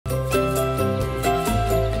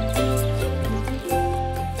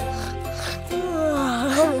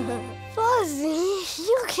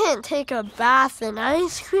can't take a bath in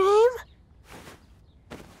ice cream.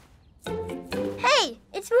 Hey,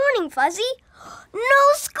 it's morning, Fuzzy. No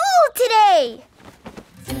school today!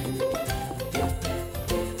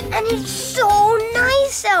 And it's so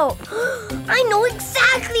nice out. I know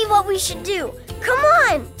exactly what we should do. Come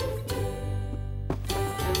on.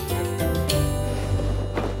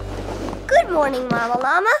 Good morning, Mama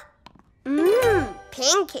Llama.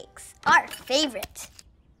 Pancakes, our favorite.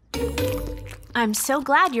 I'm so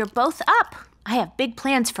glad you're both up. I have big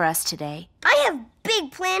plans for us today. I have big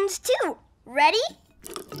plans too. Ready?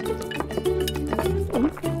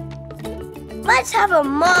 Let's have a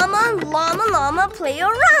Mama Llama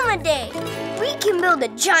Play-O-Rama Day. We can build a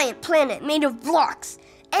giant planet made of blocks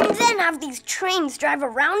and then have these trains drive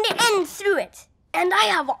around it and through it. And I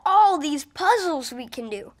have all these puzzles we can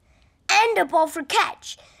do. And a ball for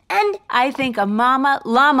catch. And I think a Mama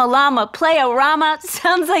Llama Play-O-Rama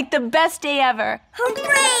sounds like the best day ever.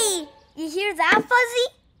 Hooray! You hear that, Fuzzy?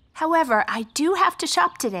 However, I do have to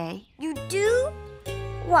shop today. You do?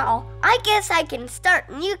 Well, I guess I can start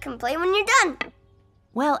and you can play when you're done.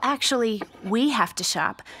 Well, actually, we have to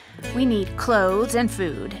shop. We need clothes and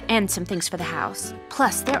food and some things for the house.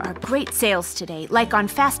 Plus, there are great sales today, like on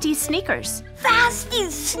Fasty's sneakers.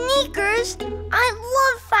 Fasty's sneakers? I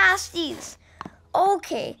love Fasty's.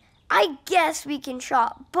 Okay, I guess we can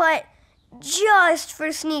shop, but just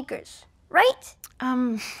for sneakers, right?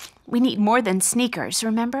 We need more than sneakers,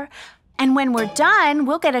 remember? And when we're done,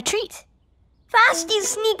 we'll get a treat. Fasty's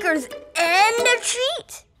sneakers and a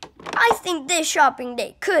treat? I think this shopping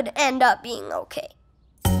day could end up being okay.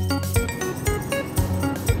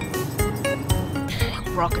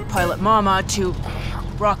 Rocket Pilot Mama to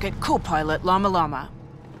Rocket Co-Pilot Llama Llama.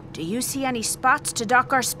 Do you see any spots to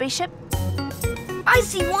dock our spaceship? I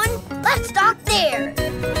see one. Let's dock there.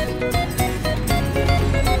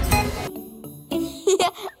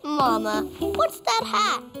 Mama, what's that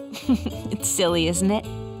hat? It's silly, isn't it?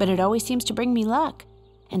 But it always seems to bring me luck.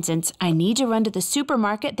 And since I need to run to the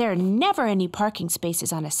supermarket, there are never any parking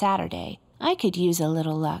spaces on a Saturday. I could use a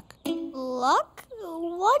little luck. Luck?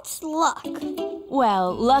 What's luck?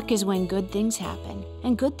 Well, luck is when good things happen.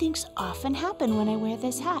 And good things often happen when I wear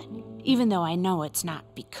this hat. Even though I know it's not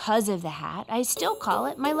because of the hat, I still call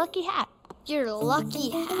it my lucky hat. Your lucky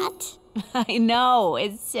hat? I know,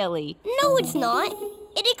 it's silly. No, it's not.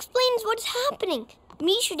 It explains what's happening.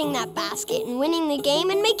 Me shooting that basket and winning the game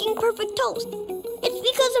and making perfect toast. It's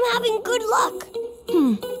because I'm having good luck.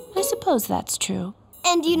 I suppose that's true.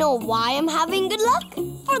 And you know why I'm having good luck?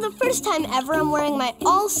 For the first time ever, I'm wearing my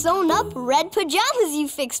all sewn up red pajamas you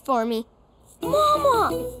fixed for me.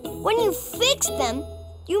 Mama, when you fixed them,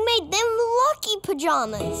 you made them lucky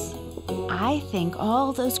pajamas. I think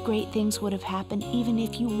all those great things would have happened even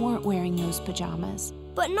if you weren't wearing those pajamas.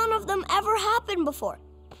 But none of them ever happened before.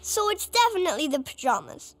 So it's definitely the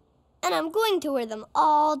pajamas. And I'm going to wear them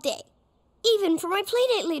all day. Even for my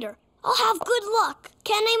playdate later. I'll have good luck.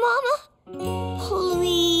 Can I, Mama?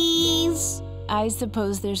 Please? I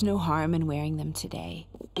suppose there's no harm in wearing them today.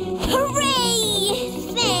 Hooray!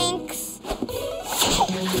 Thanks.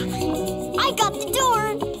 I got the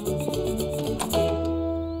door.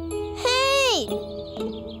 Hey!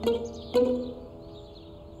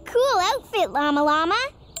 Cool outfit, Llama Llama.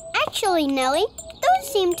 Actually, Nelly,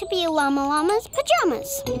 those seem to be Llama Llama's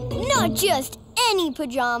pajamas. Not just any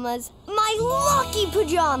pajamas. My lucky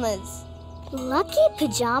pajamas. Lucky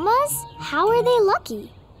pajamas? How are they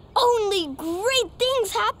lucky? Only great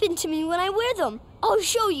things happen to me when I wear them. I'll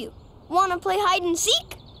show you. Wanna play hide and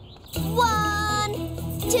seek? 1,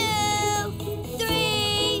 2,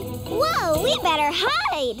 3. Whoa, we better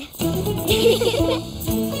hide.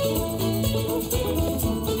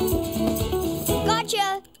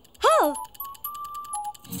 Gotcha. Oh.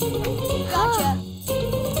 Gotcha.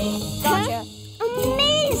 Gotcha.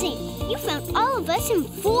 Amazing! You found all of us in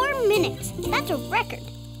 4 minutes. That's a record.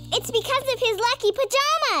 It's because of his lucky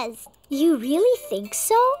pajamas. You really think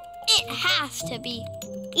so? It has to be.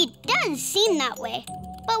 It does seem that way.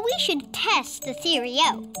 But we should test the theory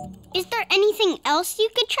out. Is there anything else you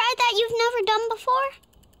could try that you've never done before?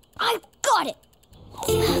 I got it.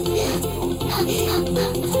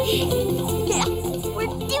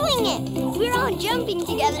 We're doing it. We're all jumping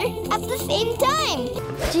together at the same time.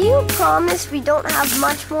 Do you promise we don't have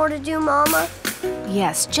much more to do, Mama?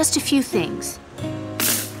 Yes, just a few things.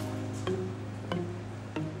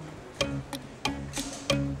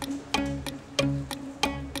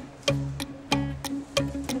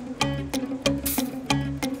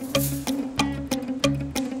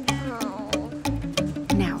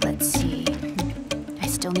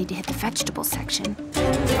 Need to hit the vegetable section.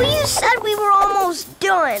 But you said we were almost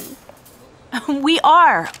done. We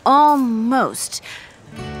are, almost.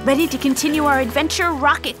 Ready to continue our adventure,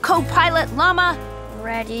 Rocket Co-Pilot Llama?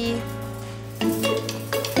 Ready.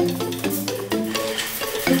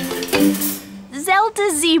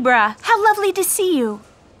 Zelda Zebra, how lovely to see you.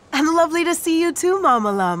 And lovely to see you too,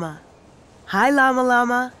 Mama Llama. Hi, Llama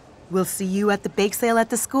Llama. We'll see you at the bake sale at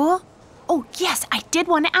the school? Oh, yes, I did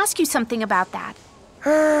want to ask you something about that.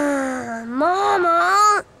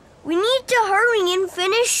 Mama, we need to hurry and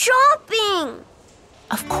finish shopping.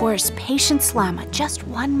 Of course, patience, Llama, just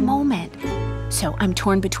one moment. So I'm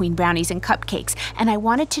torn between brownies and cupcakes, and I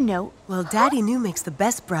wanted to know... Well, Daddy Gnu makes the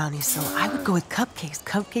best brownies, so I would go with cupcakes.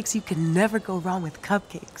 Cupcakes, you can never go wrong with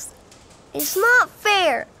cupcakes. It's not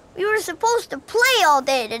fair. We were supposed to play all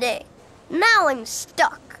day today. Now I'm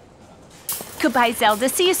stuck. Goodbye, Zelda.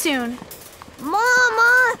 See you soon.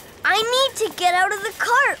 Mama, I need to get out of the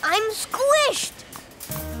cart. I'm squished.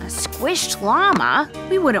 A squished llama?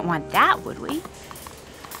 We wouldn't want that, would we?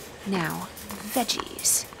 Now,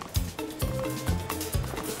 veggies.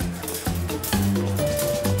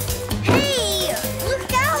 Hey,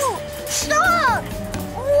 look out! Stop!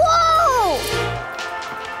 Whoa!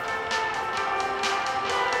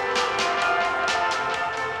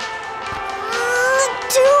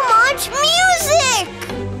 Too much music!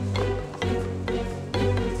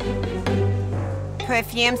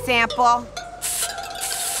 Perfume sample.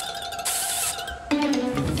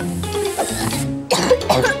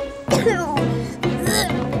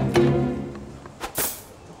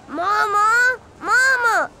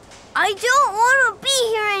 Mama, I don't want to be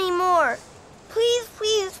here anymore. Please,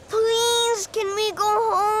 please, please, can we go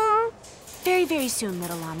home? Very, very soon,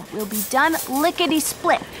 little llama. We'll be done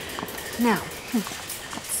lickety-split. Now,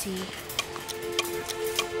 let's see.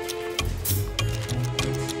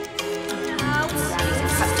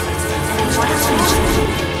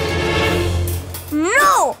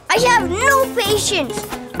 No! I have no patience!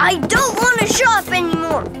 I don't want to shop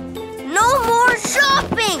anymore! No more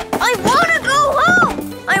shopping! I want to go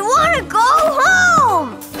home! I want to go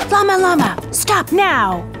home! Llama, llama, stop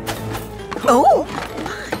now! Oh!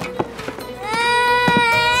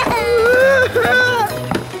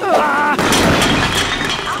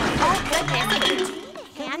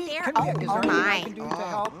 Oh my.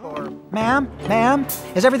 Ma'am,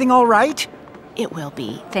 is everything all right? It will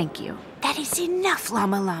be, thank you. That is enough,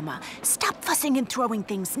 Llama Llama. Stop fussing and throwing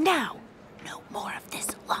things now. No more of this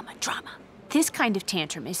llama drama. This kind of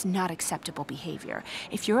tantrum is not acceptable behavior.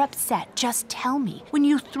 If you're upset, just tell me. When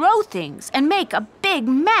you throw things and make a big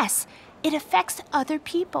mess, it affects other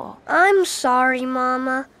people. I'm sorry,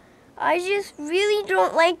 Mama. I just really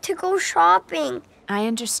don't like to go shopping. I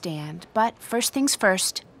understand, but first things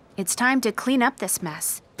first. It's time to clean up this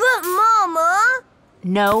mess. But, Mama!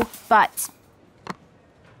 No buts.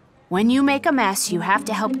 When you make a mess, you have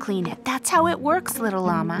to help clean it. That's how it works, little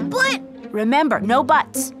llama. But... Remember, no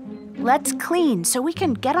buts. Let's clean so we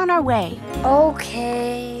can get on our way.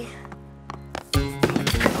 Okay.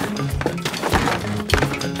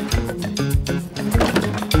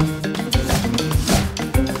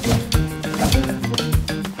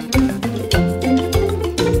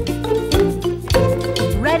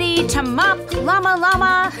 Ready to mop, Llama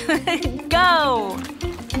Llama? Go!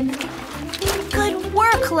 Good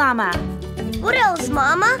work, Llama. What else,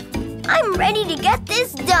 Mama? I'm ready to get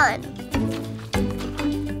this done.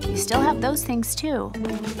 You still have those things, too.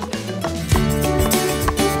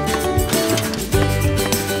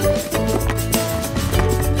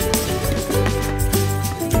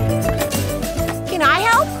 Can I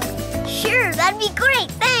help? Sure, that'd be great,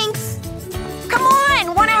 thanks. Come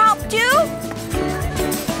on, wanna help too?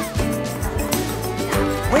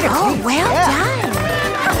 Way to clean. Well done.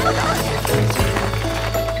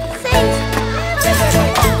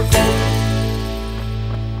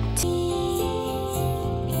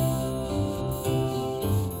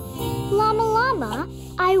 Llama Llama,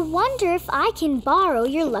 I wonder if I can borrow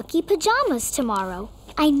your lucky pajamas tomorrow.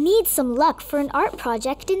 I need some luck for an art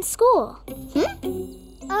project in school.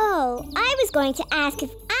 Oh, I was going to ask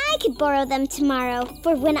if I could borrow them tomorrow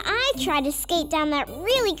for when I try to skate down that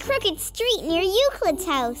really crooked street near Euclid's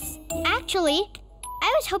house. Actually,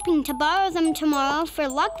 I was hoping to borrow them tomorrow for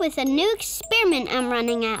luck with a new experiment I'm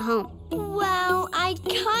running at home. Well, I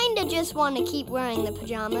kinda just want to keep wearing the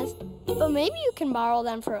pajamas, but maybe you can borrow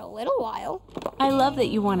them for a little while. I love that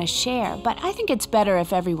you want to share, but I think it's better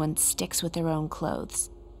if everyone sticks with their own clothes.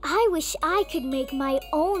 I wish I could make my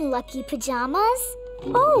own lucky pajamas.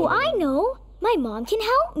 Oh, I know. My mom can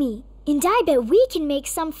help me. And I bet we can make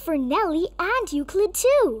some for Nelly and Euclid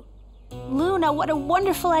too. Luna, what a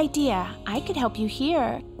wonderful idea. I could help you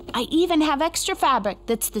here. I even have extra fabric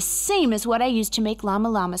that's the same as what I used to make Llama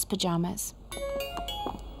Llama's pajamas.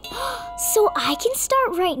 So I can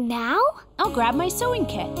start right now? I'll grab my sewing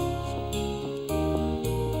kit.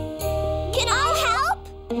 Can I help?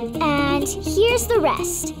 And here's the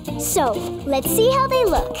rest. So, let's see how they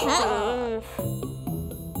look.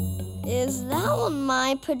 Is that what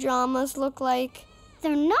my pajamas look like?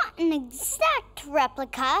 They're not an exact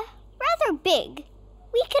replica. Rather big.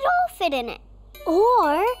 We could all fit in it.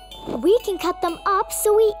 Or we can cut them up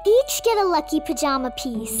so we each get a lucky pajama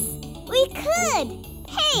piece. We could.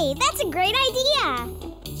 Hey, that's a great idea.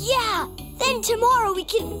 Yeah! Then tomorrow we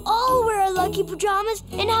can all wear our lucky pajamas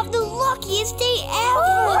and have the luckiest day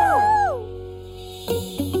ever!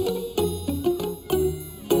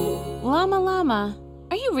 Llama Llama,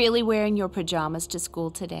 are you really wearing your pajamas to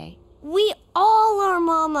school today? We all are,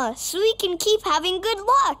 Mama, so we can keep having good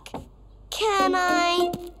luck. Can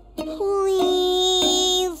I,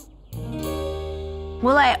 please?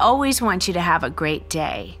 Well, I always want you to have a great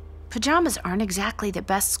day. Pajamas aren't exactly the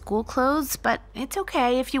best school clothes, but it's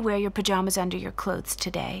okay if you wear your pajamas under your clothes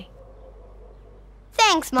today.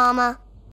 Thanks, Mama.